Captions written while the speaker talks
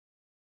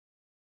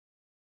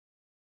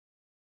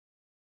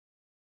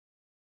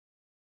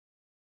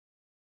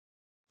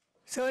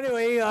So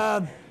anyway,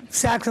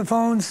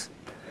 saxophones,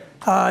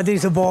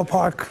 these are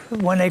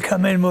ballpark. When they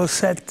come in, we'll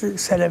set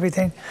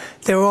everything.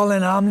 They're all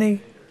in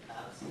Omni.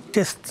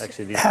 Just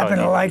Actually, happen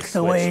to like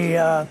the way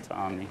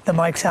Omni. the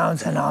mic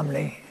sounds in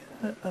Omni.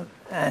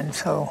 And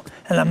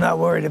I'm not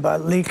worried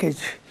about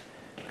leakage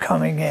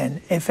coming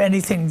in. If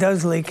anything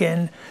does leak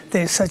in,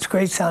 there's such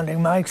great sounding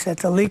mics that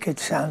the leakage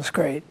sounds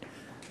great.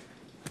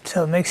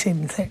 So it makes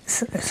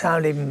it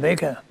sound even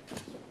bigger.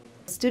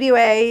 Studio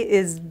A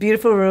is a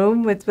beautiful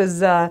room. It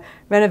was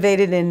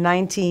renovated in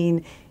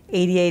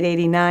 1988,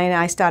 89.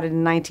 I started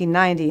in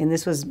 1990, and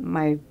this was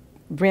my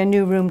brand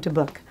new room to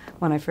book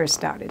when I first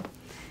started.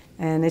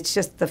 And it's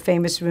just the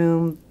famous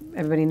room.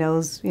 Everybody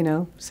knows, you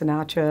know,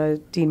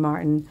 Sinatra, Dean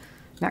Martin,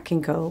 Nat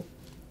King Cole,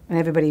 and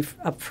everybody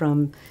up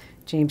from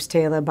James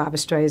Taylor, Barbra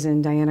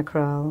Streisand, Diana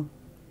Krall,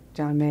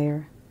 John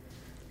Mayer.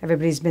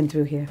 Everybody's been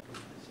through here.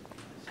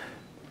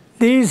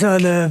 These are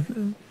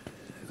the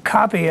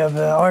copy of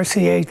the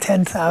RCA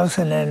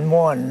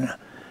 10001,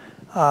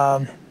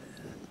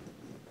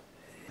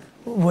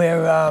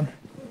 where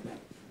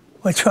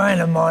we're trying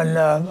them on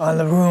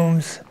the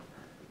rooms.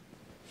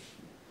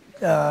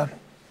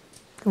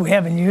 We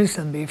haven't used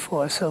them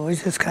before, so we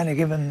just kind of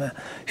give them a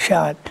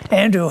shot.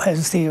 Andrew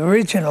has the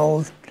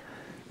original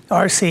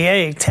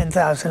RCA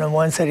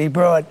 10001s that he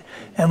brought,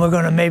 and we're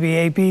going to maybe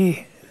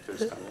AB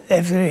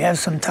if we have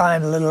some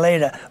time a little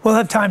later. We'll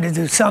have time to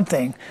do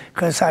something,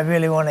 because I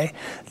really want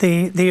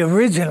to. The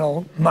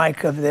original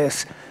mic of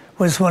this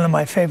was one of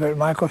my favorite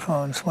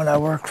microphones when I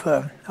worked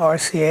for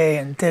RCA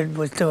and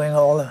was doing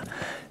all the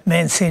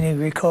Mancini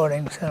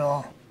recordings and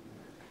all.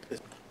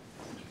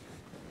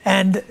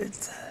 And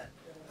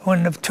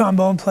when the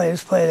trombone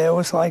players play, they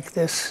always like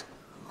this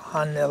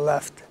on the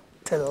left,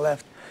 to the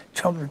left.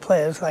 Trumpet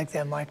players like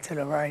their mic to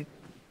the right.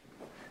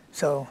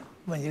 So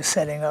when you're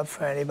setting up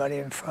for anybody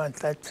in front,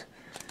 that's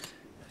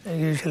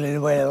usually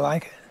the way I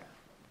like it.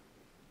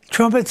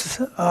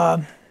 Trumpets,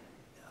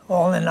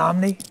 all in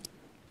Omni.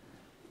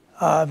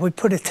 We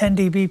put a 10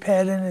 dB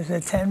pad in. Is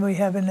it 10 we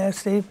have in there,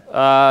 Steve?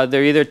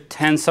 They're either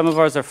 10. Some of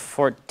ours are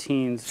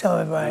 14s.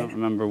 So, right. I don't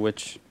remember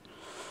which.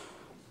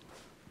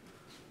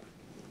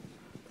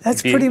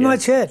 That's pretty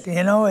much it.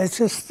 You know, it's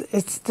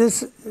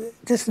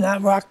just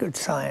not rocket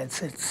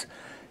science. It's,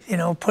 you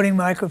know, putting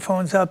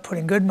microphones up,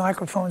 putting good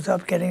microphones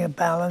up, getting a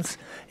balance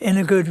in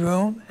a good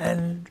room,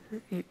 and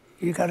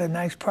you got a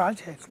nice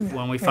project.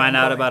 When we find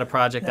out about a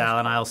project, Al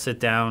and I'll sit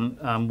down.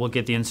 We'll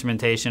get the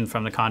instrumentation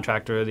from the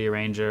contractor, the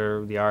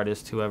arranger, the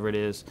artist, whoever it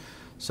is,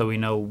 so we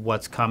know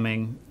what's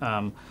coming.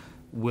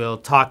 We'll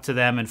talk to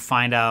them and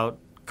find out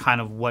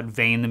kind of what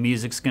vein the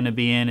music's going to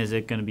be in. Is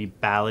it going to be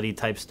ballady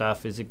type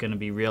stuff? Is it going to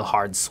be real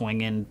hard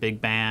swinging, big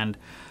band?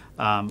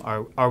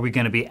 Are we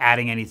going to be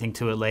adding anything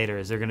to it later?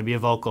 Is there going to be a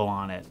vocal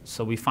on it?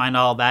 So we find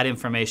all that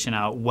information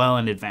out well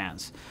in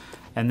advance.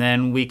 And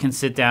then we can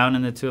sit down,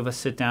 and the two of us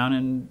sit down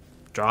and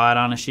draw it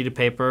on a sheet of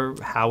paper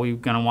how we're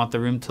going to want the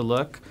room to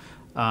look.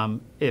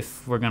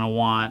 If we're going to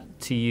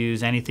want to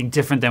use anything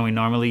different than we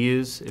normally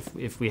use.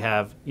 If we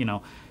have, you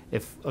know,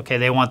 okay,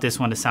 they want this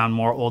one to sound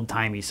more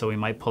old-timey, so we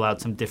might pull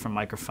out some different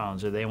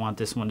microphones, or they want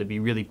this one to be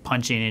really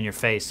punching in your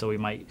face, so we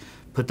might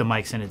put the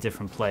mics in a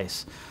different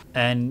place.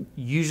 And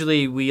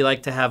usually we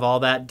like to have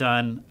all that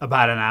done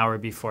about an hour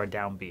before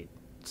downbeat,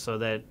 so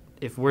that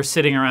if we're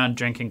sitting around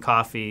drinking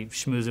coffee,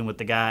 schmoozing with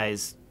the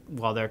guys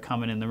while they're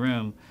coming in the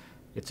room,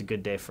 it's a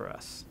good day for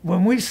us.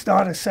 When we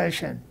start a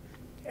session,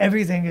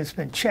 everything has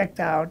been checked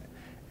out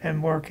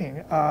and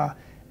working.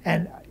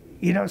 And,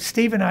 you know,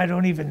 Steve and I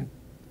don't even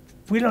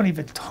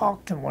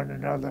talk to one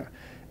another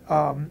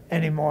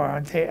anymore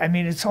on tape. I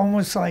mean, it's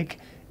almost like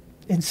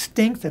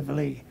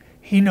instinctively,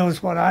 he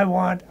knows what I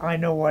want, I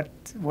know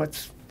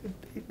what's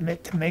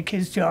meant to make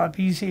his job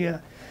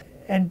easier.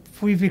 And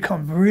we've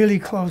become really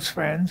close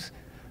friends,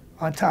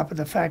 on top of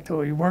the fact that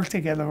we work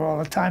together all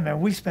the time, and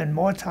we spend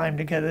more time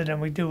together than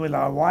we do with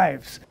our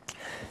wives.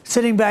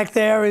 Sitting back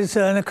there is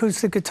an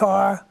acoustic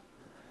guitar,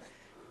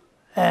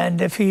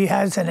 and if he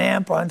has an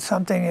amp on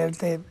something,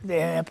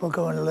 the amp will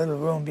go in a little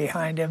room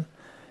behind him.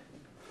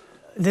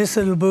 This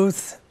little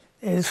booth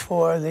is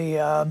for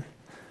the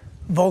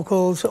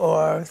vocals,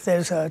 or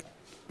there's a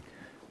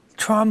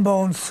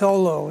trombone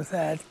solo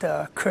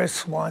that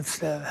Chris wants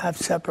to have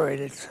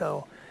separated,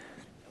 so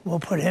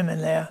we'll put him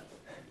in there.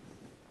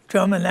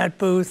 Drum in that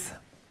booth.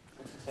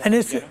 And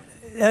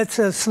that's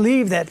a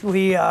sleeve that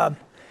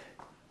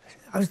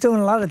I was doing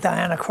a lot of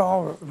Diana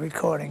Krall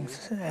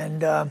recordings,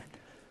 and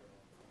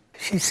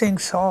she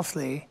sings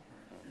softly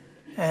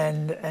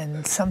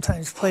and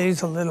sometimes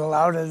plays a little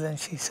louder than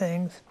she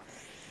sings.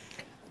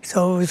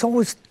 So it was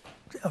always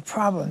a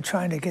problem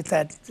trying to get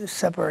that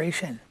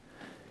separation.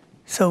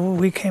 So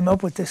we came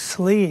up with this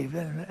sleeve,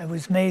 and it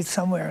was made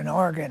somewhere in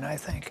Oregon, I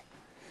think.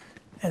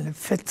 And it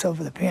fits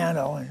over the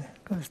piano and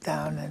goes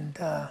down, and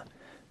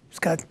it's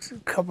got a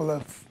couple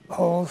of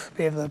holes to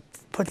be able to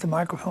put the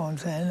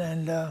microphones in,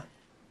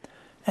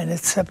 and it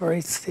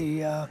separates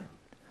the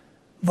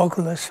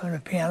vocalist from the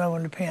piano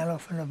and the piano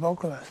from the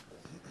vocalist.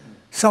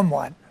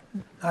 Somewhat,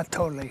 not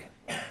totally.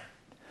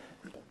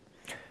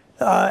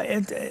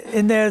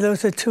 In there,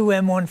 those are two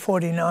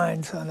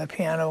M149s on the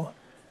piano.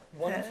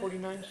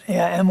 149s?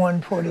 Yeah,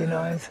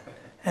 M149s.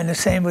 And the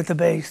same with the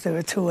bass. There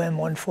are two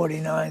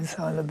M149s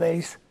on the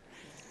bass.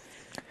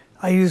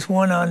 I use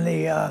one on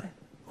the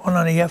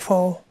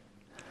F-hole,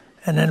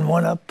 and then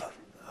one up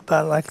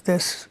about like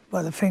this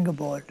by the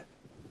fingerboard.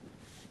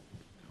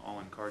 All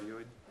in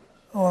cardioid?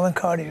 All in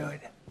cardioid.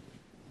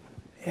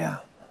 Yeah.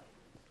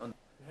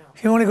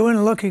 If you want to go in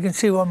and look, you can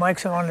see what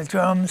mics are on the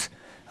drums.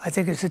 I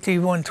think it's a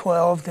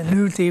D112, the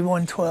new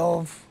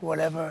D112,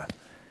 whatever.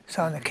 It's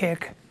on the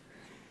kick.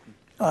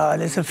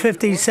 There's a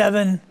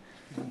 57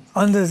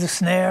 under the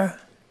snare,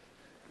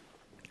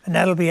 and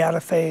that'll be out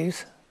of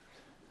phase.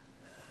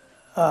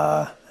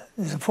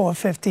 There's a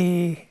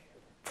 450,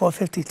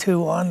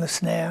 452 on the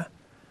snare,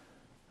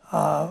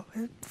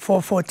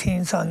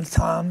 414s on the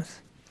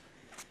toms,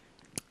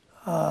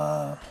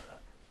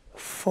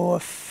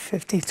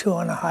 452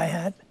 on the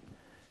hi-hat,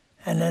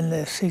 and then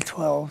the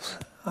C12s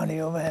on the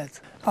overheads.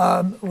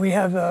 We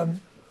have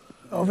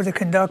over the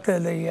conductor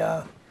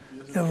the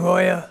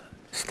Roya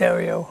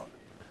stereo.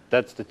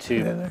 That's the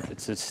tube.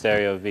 It's a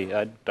stereo V.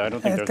 I don't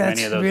think there's That's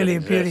many of those really a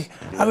that beauty.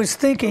 exist. I was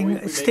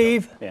thinking,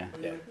 Steve, Yeah.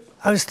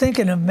 I was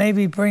thinking of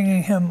maybe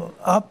bringing him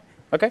up,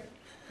 Okay.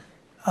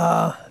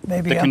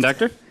 maybe The up,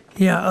 conductor?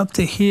 yeah, up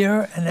to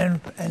here, and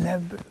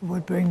then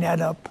would bring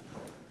that up.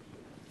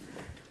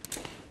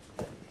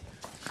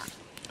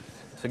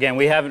 So again,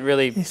 we haven't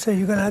really. So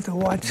you're gonna have to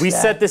watch We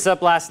that. set this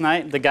up last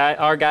night.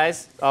 Our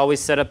guys always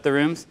set up the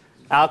rooms.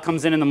 Al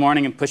comes in the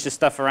morning and pushes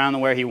stuff around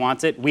where he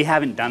wants it. We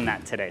haven't done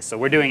that today, so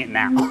we're doing it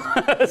now.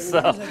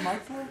 So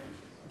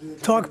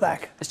Talk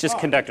back it's just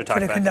conductor for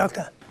the talkback.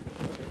 conductor.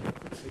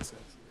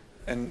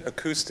 And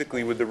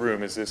acoustically with the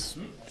room, is this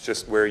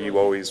just where you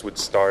always would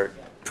start?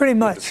 Pretty the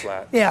much.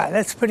 slats. Yeah,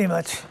 that's pretty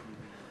much.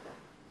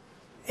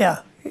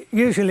 Yeah.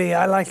 Usually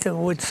I like the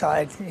wood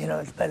side,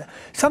 it's better.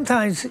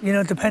 Sometimes,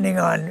 depending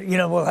on,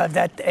 we'll have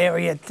that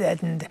area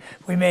deadened.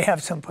 We may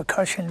have some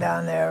percussion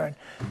down there,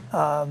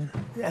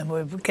 and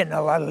we're getting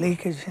a lot of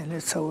leakage in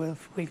it, so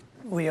if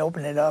we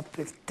open it up,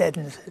 it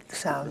deadens the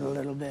sound a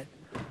little bit.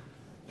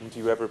 And do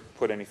you ever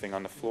put anything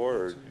on the floor,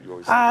 or you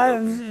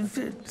always?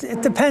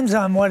 It depends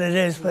on what it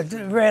is, but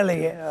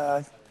rarely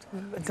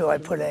do I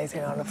put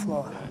anything on the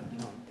floor.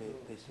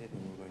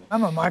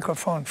 I'm a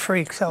microphone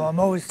freak, so I'm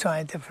always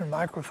trying different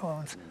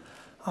microphones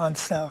on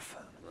stuff.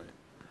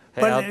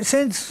 Hey, But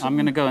since I'm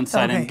going to go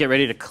inside Okay. and get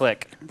ready to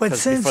click But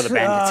 'cause since before the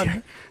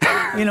band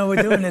gets here. we're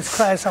doing this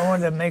class, I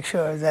wanted to make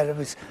sure that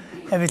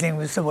everything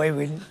was the way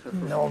we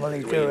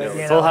normally do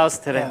it. Full house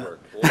today.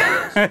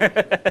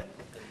 Yeah.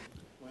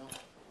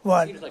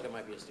 What? Seems like it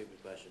might be a stupid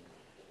question.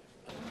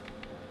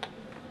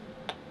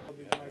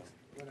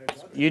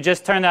 You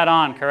just turned that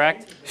on,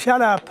 correct?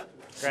 Shut up.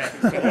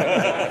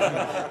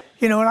 Great.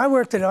 When I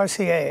worked at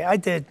RCA, I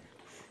did.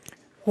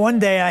 One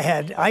day I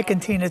had Ike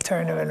and Tina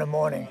Turner in the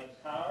morning,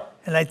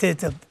 and I did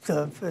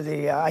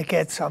the I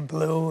Gets on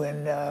Blue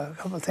and a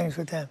couple of things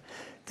with them.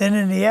 Then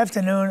in the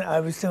afternoon, I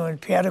was doing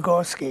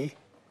Piatigorsky,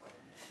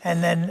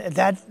 and then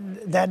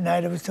that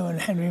night I was doing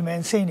Henry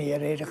Mancini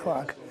at 8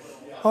 o'clock,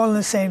 all in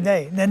the same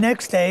day. The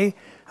next day,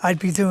 I'd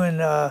be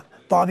doing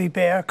Bobby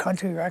Bear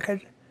country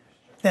record.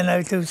 Then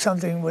I'd do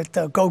something with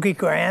Gogi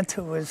Grant,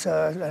 who was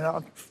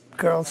a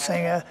girl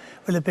singer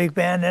with a big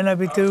band. Then I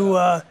would do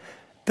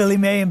Billy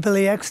May and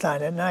Billy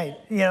Eckstein at night.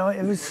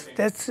 It was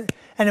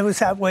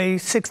that way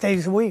 6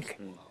 days a week.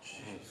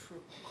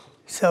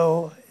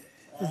 So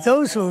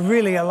those were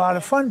really a lot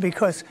of fun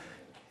because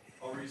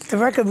the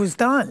record was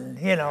done.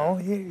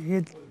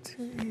 You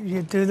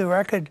do the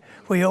record.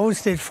 We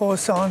always did 4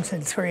 songs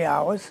in 3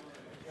 hours,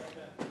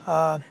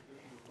 and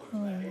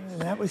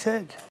that was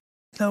it.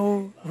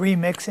 No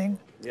remixing.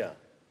 Yeah.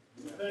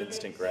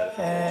 Instant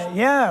gratification.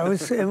 Yeah, it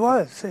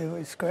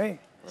was great.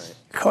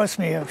 It cost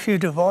me a few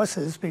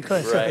divorces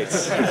because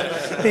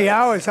of the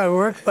hours I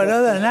worked, but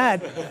other than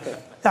that,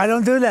 I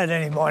don't do that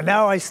anymore.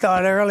 Now I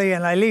start early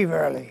and I leave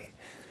early.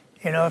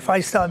 If I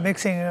start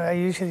mixing, I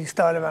usually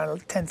start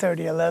around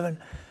 10:30, 11.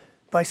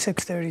 By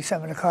 6:30,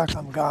 7 o'clock,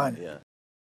 I'm gone. Yeah.